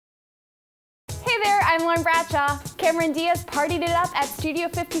I'm Lauren Bradshaw. Cameron Diaz partied it up at Studio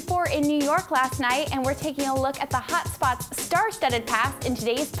 54 in New York last night, and we're taking a look at the hot spots star-studded past in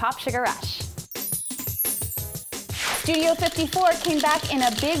today's PopSugar Rush. Studio 54 came back in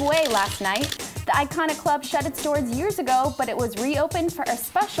a big way last night. The iconic club shut its doors years ago, but it was reopened for a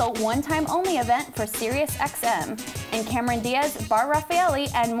special one-time only event for SiriusXM. And Cameron Diaz, Refaeli,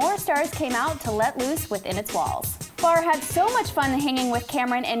 and more stars came out to let loose within its walls. Barr had so much fun hanging with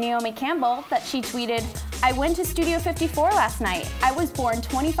Cameron and Naomi Campbell that she tweeted, "I went to Studio 54 last night. I was born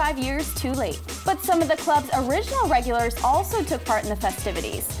 25 years too late." But some of the club's original regulars also took part in the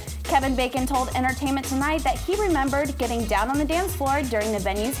festivities. Kevin Bacon told Entertainment Tonight that he remembered getting down on the dance floor during the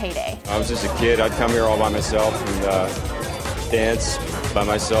venue's heyday. I was just a kid. I'd come here all by myself and dance by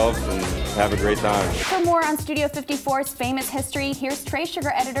myself and have a great time. For more on Studio 54's famous history, here's Trey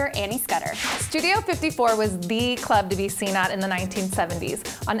Sugar editor Annie Scudder. Studio 54 was the club to be seen at in the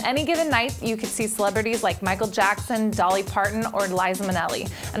 1970s. On any given night, you could see celebrities like Michael Jackson, Dolly Parton, or Liza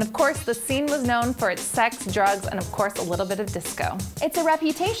Minnelli. And of course, the scene was known for its sex, drugs, and of course, a little bit of disco. It's a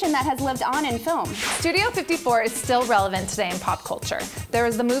reputation that has lived on in film. Studio 54 is still relevant today in pop culture. There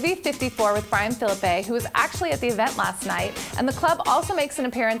was the movie 54 with Brian Philippe, who was actually at the event last night, and the club also makes an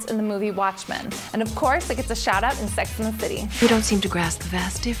appearance in the movie Watchmen. And of course, it gets a shout out in Sex and the City. You don't seem to grasp the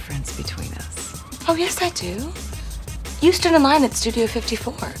vast difference between us. Oh, yes, I do. You stood in line at Studio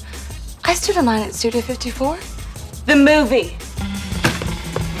 54. I stood in line at Studio 54. The movie.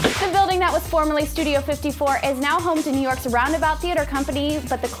 The building that was formerly Studio 54 is now home to New York's Roundabout Theater Company,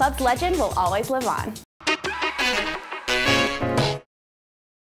 but the club's legend will always live on.